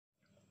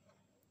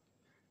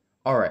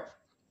All right.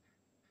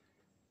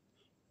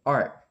 All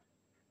right.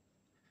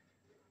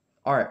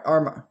 All right.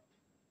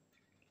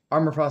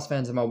 Armor Frost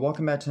fans,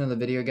 welcome back to another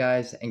video,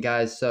 guys. And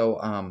guys, here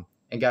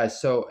and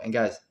guys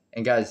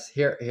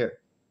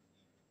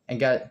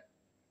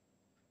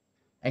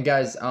and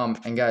guys and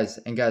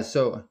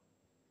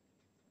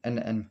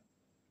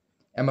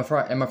my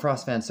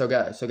Frost fans.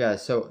 Here's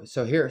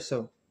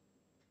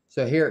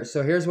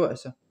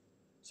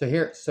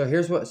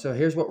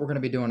what we're gonna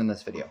be doing in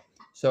this video.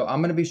 So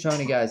I'm gonna be showing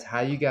you guys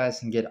how you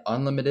guys can get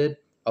unlimited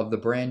of the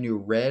brand new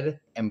red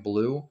and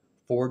blue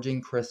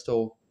forging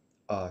crystal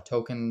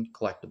token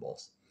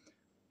collectibles.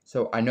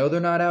 So I know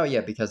they're not out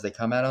yet because they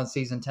come out on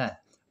season 10,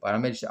 but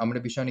I'm gonna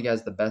be showing you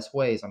guys the best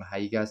ways on how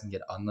you guys can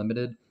get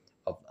unlimited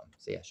of them.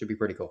 So yeah, it should be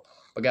pretty cool.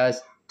 But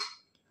guys,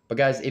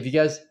 if you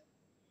guys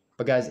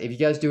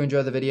do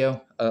enjoy the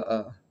video,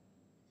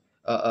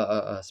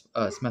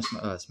 smash,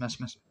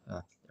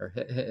 or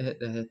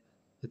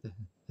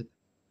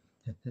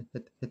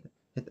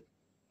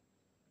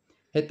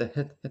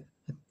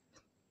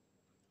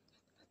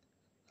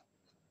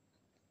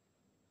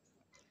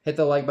hit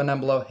the like button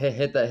down below.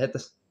 Hit the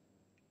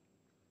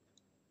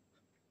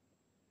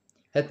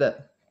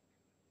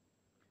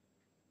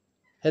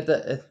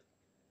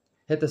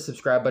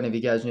subscribe button if you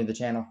guys are new to the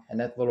channel,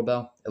 and hit the little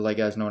bell. It'll let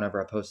you guys know whenever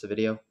I post a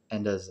video.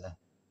 And as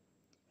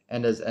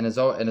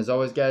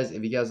always, guys,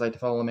 if you guys like to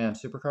follow me on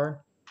SuperCard,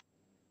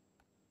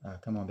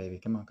 come on, baby,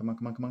 come on, baby,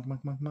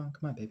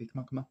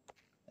 come on.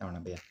 I don't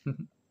know,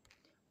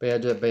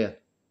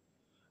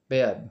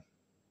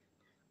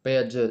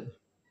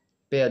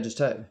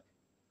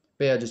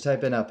 just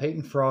type in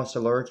PaytonFrost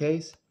or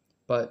lowercase,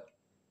 but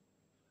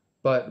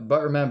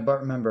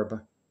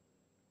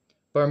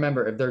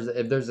remember, if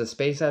there's a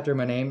space after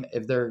my name,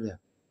 if there's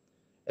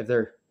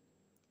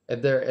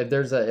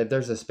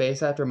a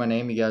space after my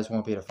name, you guys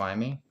won't be able to find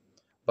me.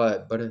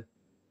 But if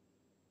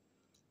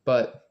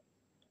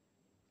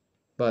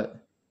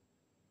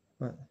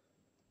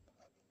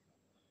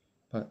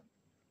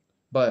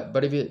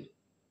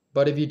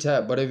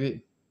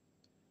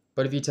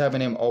you type my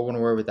name all one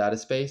word without a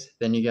space,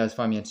 then you guys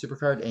find me on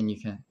SuperCard, and you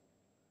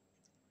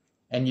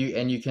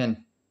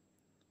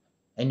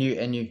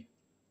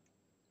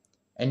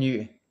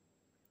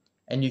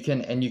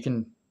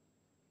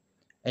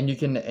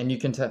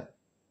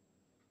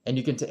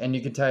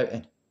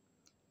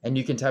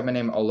can type my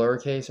name all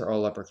lowercase or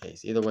all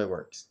uppercase. Either way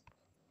works.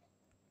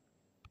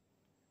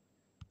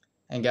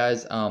 And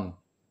guys, always,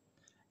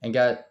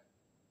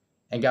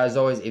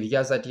 if you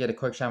guys like to get a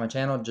quick shout out my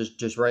channel,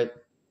 just write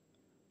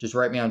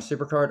me on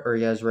SuperCard, or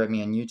you guys write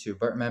me on YouTube.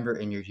 But remember,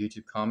 in your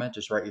YouTube comment,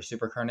 just write your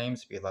SuperCard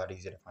names to be a lot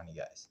easier to find you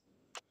guys.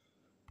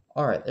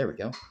 All right, there we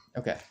go.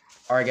 Okay.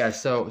 All right,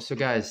 guys. So here's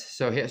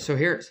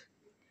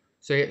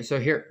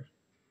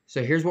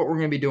what we're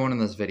gonna be doing in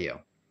this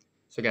video.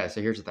 So guys,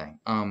 so here's the thing.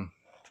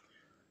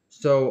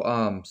 Here's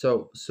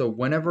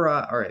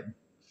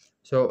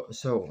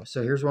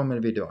what I'm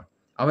gonna be doing.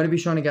 I'm gonna be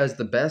showing you guys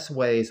the best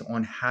ways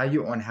on how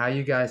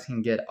you guys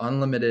can get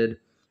unlimited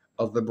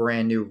of the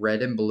brand new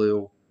red and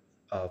blue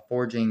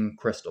forging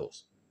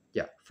crystals.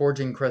 Yeah,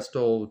 forging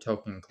crystal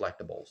token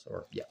collectibles,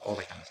 or yeah, all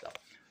that kind of stuff.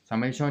 So I'm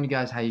gonna be showing you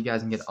guys how you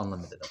guys can get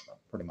unlimited of them,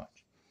 pretty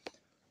much.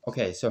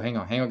 Okay, so hang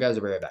on, guys.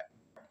 I'll be right back.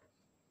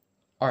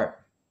 All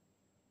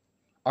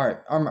right,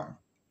 Armor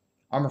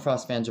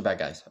Frost fans are back,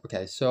 guys.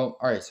 Okay, so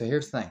all right, so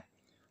here's the thing.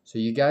 So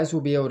you guys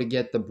will be able to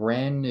get the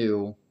brand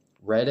new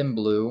red and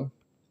blue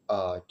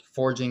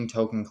forging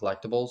token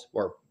collectibles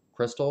or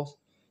crystals.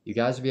 You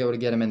guys will be able to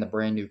get them in the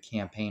brand new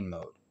campaign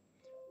mode.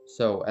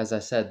 So as I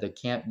said, the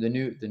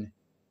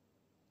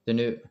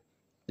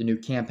new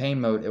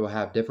campaign mode, it will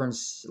have different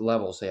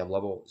levels.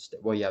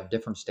 So you have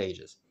different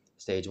stages.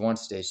 Stage 1,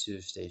 Stage 2,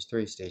 Stage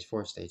 3, Stage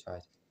 4, Stage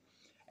 5.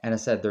 And I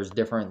said there's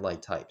different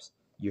like types.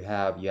 You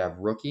have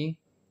rookie,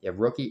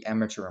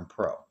 amateur, and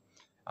pro.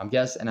 I'm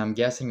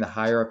guessing the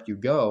higher up you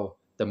go,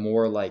 the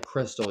more like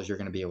crystals you're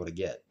going to be able to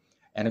get.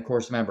 And of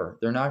course, remember,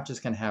 they're not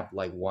just going to have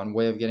like one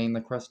way of getting the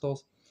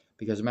crystals,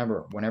 because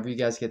remember, whenever you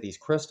guys get these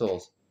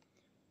crystals,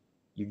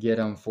 you get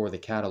them for the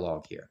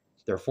catalog here.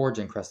 They're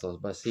forging crystals,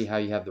 but see how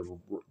you have the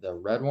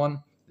red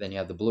one, then you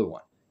have the blue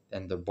one.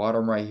 Then the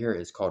bottom right here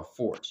is called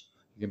forge.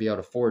 You're going to be able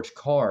to forge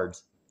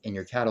cards in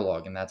your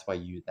catalog, and that's how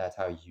you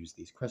use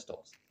these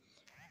crystals.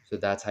 So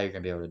that's how you're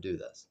going to be able to do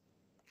this.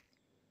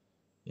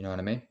 You know what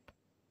I mean?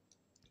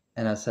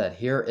 And I said,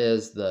 here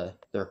is their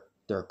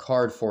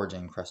card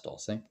forging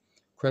crystals. See?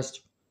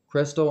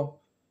 Crystal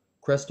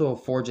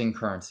forging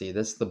currency.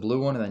 This is the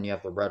blue one, and then you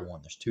have the red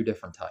one. There's two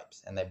different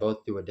types, and they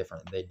both do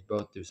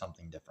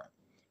something different.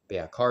 But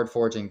yeah, card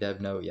forging, dev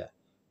note, yeah,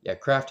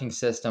 crafting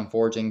system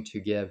forging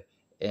to give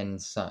in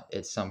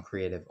some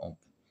creative oomph.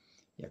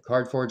 Yeah,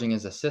 card forging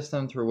is a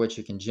system through which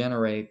you can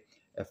generate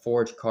a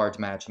forged cards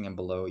matching and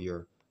below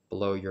your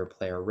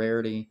player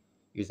rarity.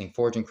 Using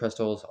forging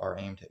crystals are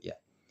aimed to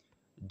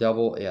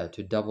double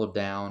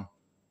down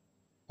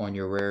on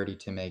your rarity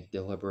to make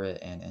deliberate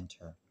and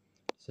enter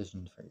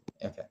decisions for you.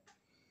 Okay.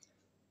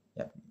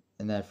 Yep.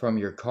 And then from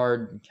your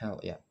card,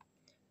 yeah.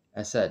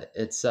 I said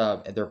it's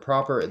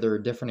they're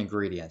different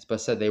ingredients, but I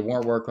said they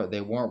won't work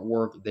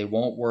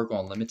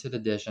on limited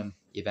edition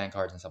event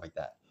cards and stuff like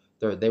that.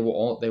 They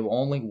will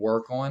only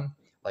work on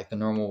like the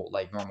normal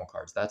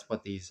cards. That's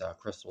what these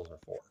crystals are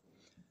for.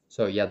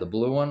 So you have the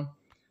blue one,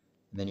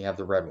 and then you have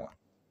the red one.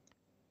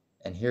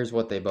 And here's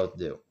what they both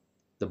do.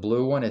 The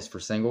blue one is for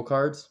single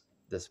cards.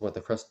 This is what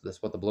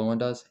the blue one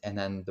does, and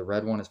then the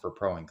red one is for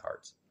proing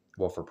cards.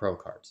 Well, for pro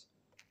cards.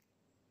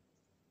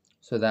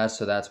 So that's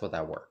what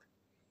that works.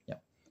 Yeah,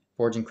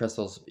 forging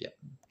crystals. Yeah,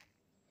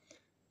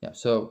 yeah.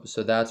 So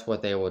that's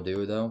what they will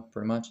do though,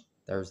 pretty much.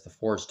 There's the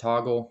forge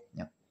toggle.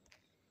 Yeah.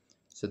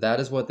 So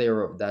that's what they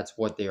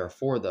are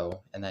for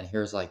though, and then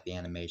here's like the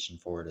animation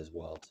for it as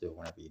well too.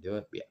 Whenever you do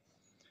it, yeah.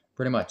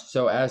 Pretty much.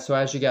 So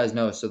as you guys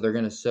know, so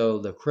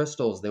the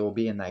crystals, they will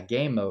be in that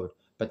game mode,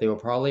 but they will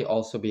probably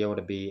also be able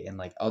to be in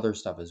like other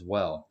stuff as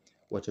well,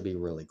 which would be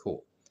really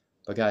cool.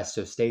 But guys,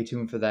 so stay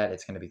tuned for that.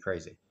 It's gonna be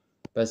crazy.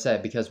 But I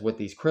said, because with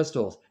these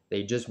crystals,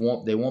 they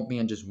won't be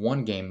in just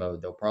one game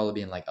mode. They'll probably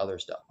be in like other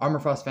stuff.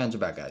 PaytonFrost fans are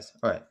back, guys.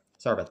 All right,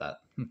 sorry about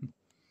that.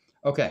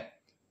 Okay,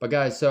 but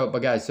guys, so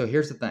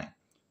here's the thing.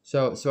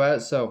 So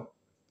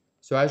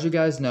as you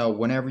guys know,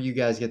 whenever you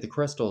guys get the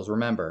crystals,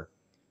 remember.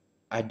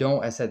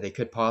 I said they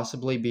could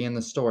possibly be in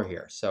the store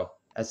here. So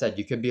I said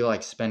you could be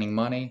like spending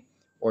money,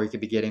 or you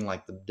could be getting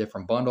like the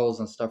different bundles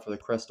and stuff for the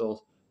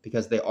crystals,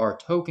 because they are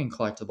token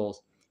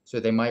collectibles. So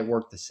they might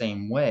work the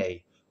same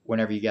way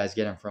whenever you guys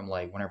get them from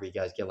whenever you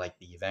guys get like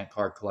the event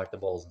card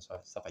collectibles and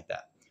stuff like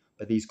that.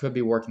 But these could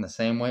be working the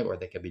same way, or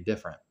they could be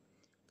different,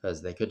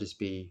 because they could just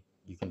be,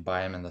 you can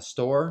buy them in the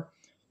store,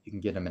 you can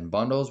get them in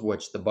bundles,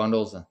 which the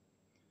bundles are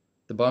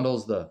the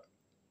bundles are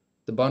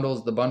the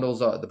bundles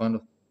are the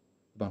bundles are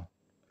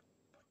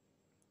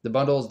the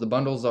bundles the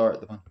bundles are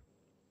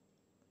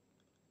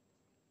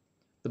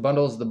the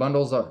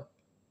bundles are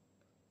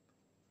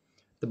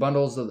the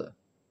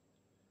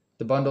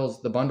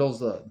bundles the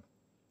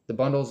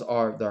bundles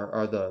are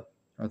the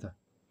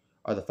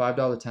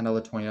 $5,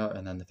 $10, $20,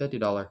 and then the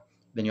 $50.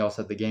 Then you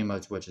also have the game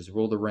modes, which is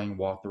Rule the Ring,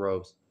 Walk the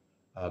Ropes,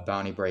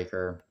 Bounty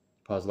Breaker,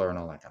 Puzzler, and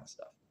all that kind of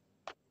stuff,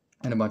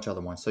 and a bunch of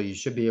other ones. So you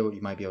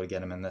might be able to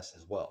get them in this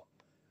as well.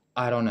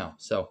 I don't know.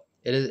 So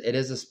it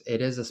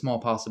is a small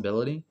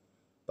possibility,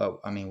 but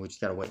I mean, we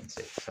just gotta wait and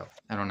see. So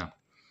I don't know.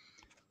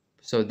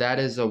 So that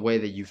is a way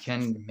that you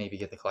can maybe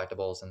get the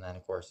collectibles, and then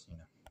of course,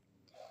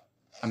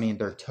 I mean,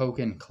 they're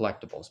token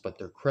collectibles, but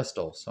they're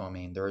crystals, so I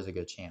mean, there is a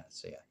good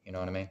chance. So yeah, you know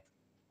what I mean?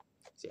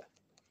 So yeah,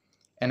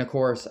 and of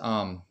course,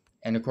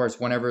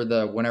 whenever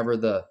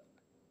the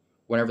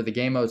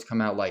game modes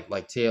come out, like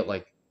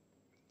TLC,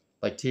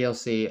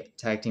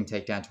 Tag Team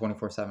Takedown,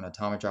 24/7,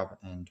 Atomic Drop,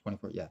 and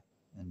 24, yeah,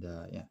 and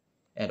yeah,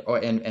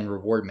 and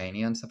Reward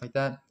Mania and stuff like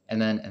that,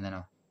 and then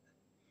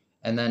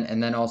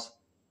also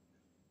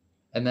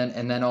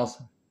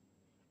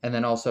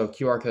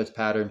QR codes,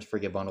 patterns for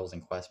get bundles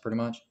and quests, pretty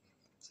much.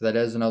 So that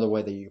is another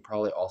way that you could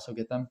probably also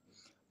get them,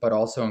 but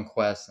also in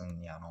quests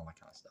and yeah, and all that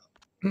kind of stuff.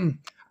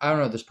 I don't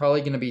know. There's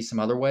probably going to be some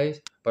other ways,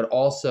 but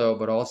also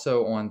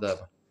on the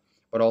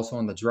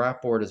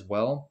draft board as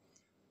well.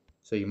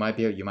 So you might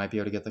be able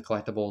to get the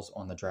collectibles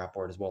on the draft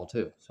board as well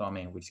too. So I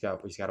mean, we just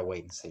got to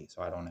wait and see.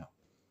 So I don't know.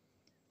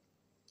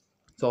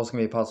 It's also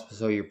going to be possible.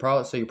 So you're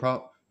probably going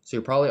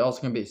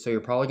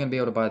to be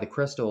able to buy the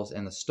crystals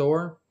in the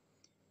store,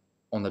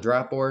 on the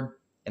draft board,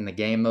 in the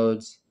game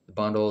modes, the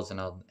bundles,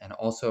 and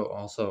also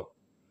on the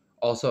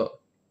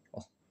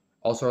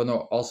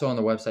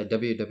website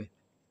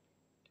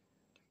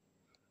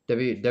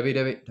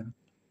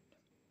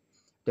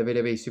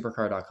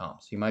www.supercard.com.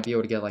 So you might be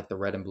able to get like the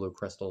red and blue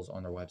crystals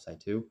on their website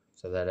too.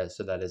 So that is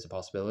a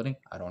possibility.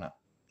 I don't know.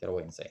 Gotta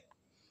wait and see.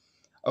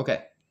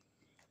 Okay.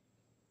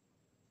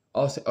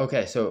 Also,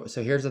 okay. So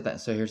here's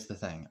the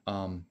thing.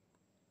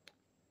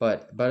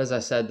 But as I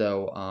said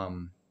though, yeah.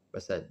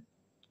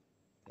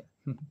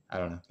 I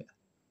don't know. Yeah.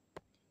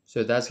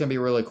 So that's gonna be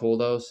really cool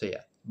though. So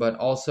yeah. But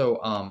also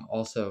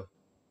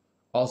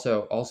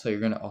you're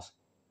gonna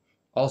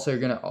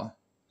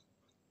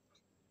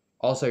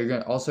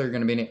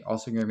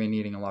be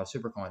needing a lot of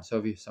super coins. So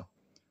if you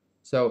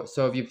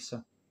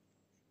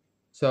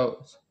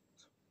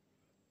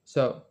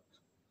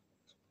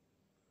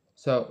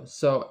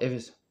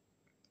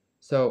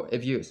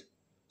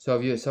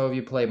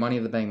play Money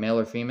in the Bank, male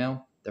or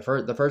female,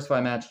 the first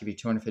 5 matches give you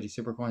 250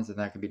 super coins, and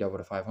that could be doubled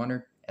to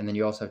 500. And then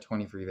you also have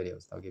 20 free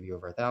videos. They'll give you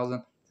over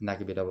 1,000, and that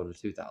could be doubled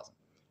to 2,000.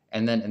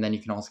 And then you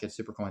can also get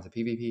super coins at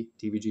PvP,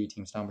 TBG,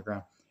 Team Stomping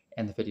Ground,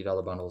 and the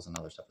 $50 bundles and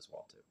other stuff as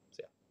well too.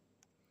 So yeah.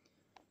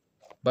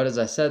 But as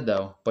I said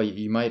though,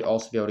 you might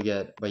also be able to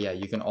get. But yeah,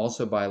 you can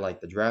also buy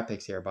like the draft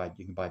picks here.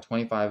 You can buy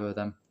 25 of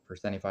them for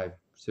 75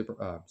 super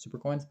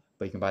coins.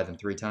 But you can buy them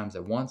 3 times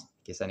at once,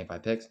 get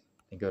 75 picks,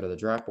 then go to the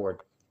draft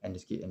board and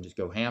just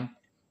go ham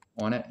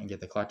on it and get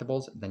the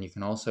collectibles. Then you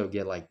can also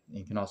go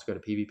to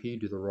PvP,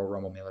 do the Royal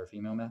Rumble male or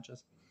female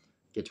matches,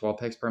 get 12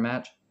 picks per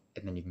match,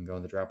 and then you can go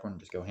in the draft board and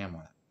just go ham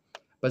on it.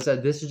 But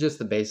this is just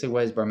the basic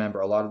ways. But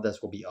remember, a lot of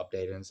this will be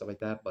updated and stuff like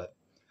that. But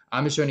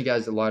I'm just showing you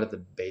guys a lot of the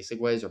basic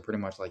ways, or pretty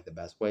much like the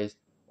best ways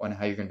on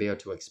how you're going to be able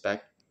to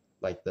expect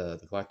like the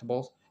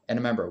collectibles. And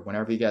remember,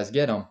 whenever you guys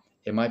get them,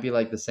 it might be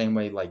like the same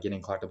way like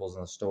getting collectibles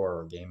in the store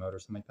or game mode or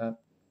something like that.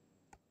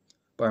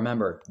 But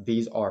remember,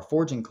 these are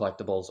forging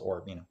collectibles,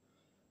 or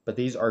but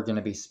these are going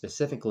to be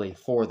specifically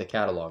for the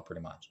catalog,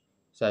 pretty much.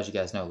 So as you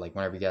guys know, like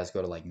whenever you guys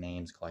go to like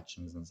names,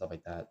 collections, and stuff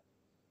like that.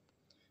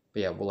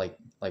 But yeah, well,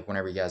 like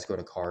whenever you guys go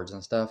to cards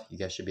and stuff, you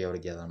guys should be able to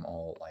get them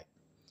all, like,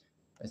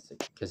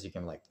 because you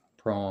can like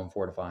pro them,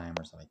 fortify them,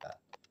 or something like that.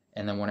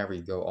 And then whenever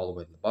you go all the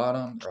way to the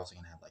bottom, they're also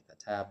gonna have like the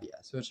tab. Yeah,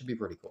 so it should be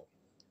pretty cool.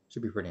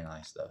 Should be pretty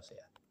nice though. So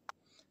yeah.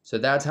 So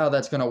that's how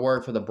that's gonna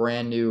work for the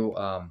brand new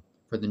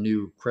for the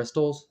new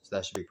crystals. So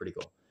that should be pretty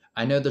cool.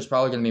 I know there's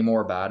probably gonna be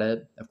more about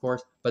it, of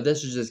course, but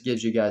this just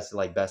gives you guys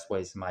like best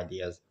ways, some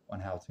ideas on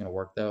how it's gonna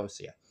work though.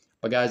 So yeah.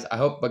 But guys, I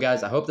hope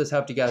this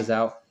helped you guys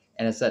out.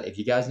 And I said, if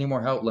you guys need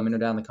more help, let me know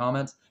down in the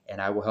comments, and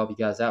I will help you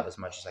guys out as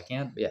much as I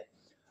can. But yeah.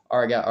 All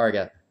right, guys. All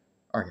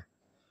right.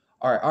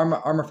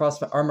 Armor Frost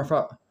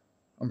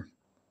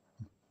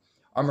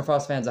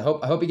fans. I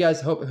hope you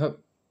guys hope you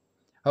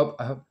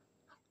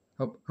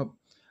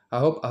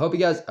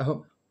guys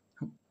hope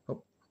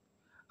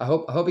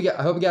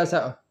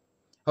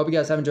you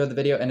guys have enjoyed the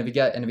video. And if you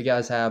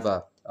guys have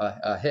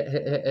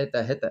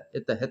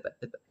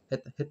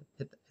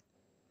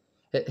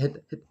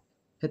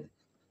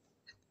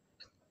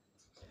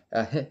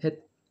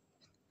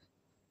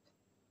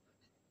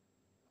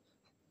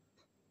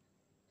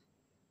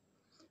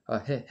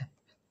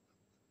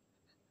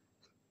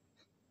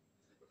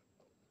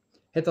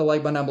hit the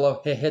like button down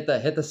below. Hit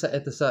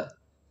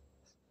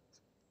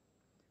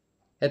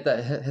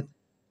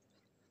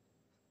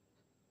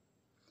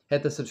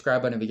the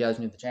subscribe button if you guys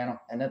are new to the channel,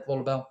 and hit the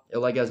little bell.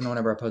 It'll let you guys know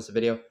whenever I post a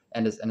video.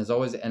 And as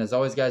always,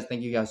 guys,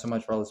 thank you guys so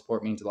much for all the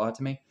support. It means a lot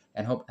to me.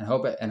 And hope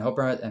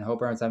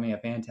everyone's having a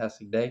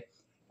fantastic day,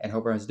 and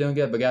hope everyone's doing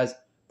good. But guys,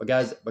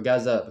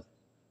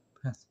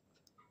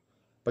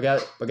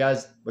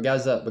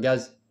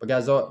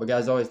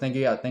 always, thank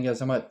you guys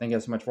so much. Thank you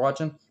guys so much for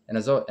watching. And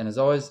as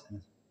always,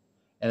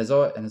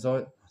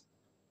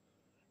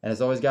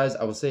 guys,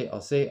 I'll see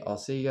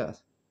you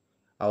guys.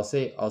 I'll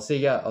see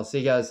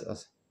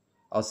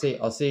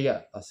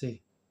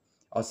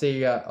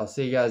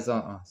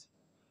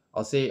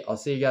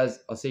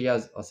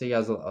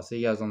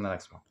you guys on the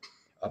next one.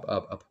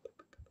 Up.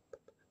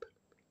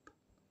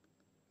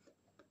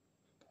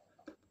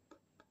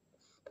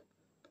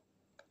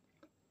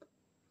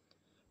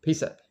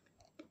 Peace out.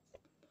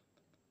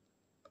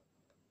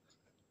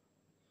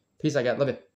 Peace out, guys. Love you.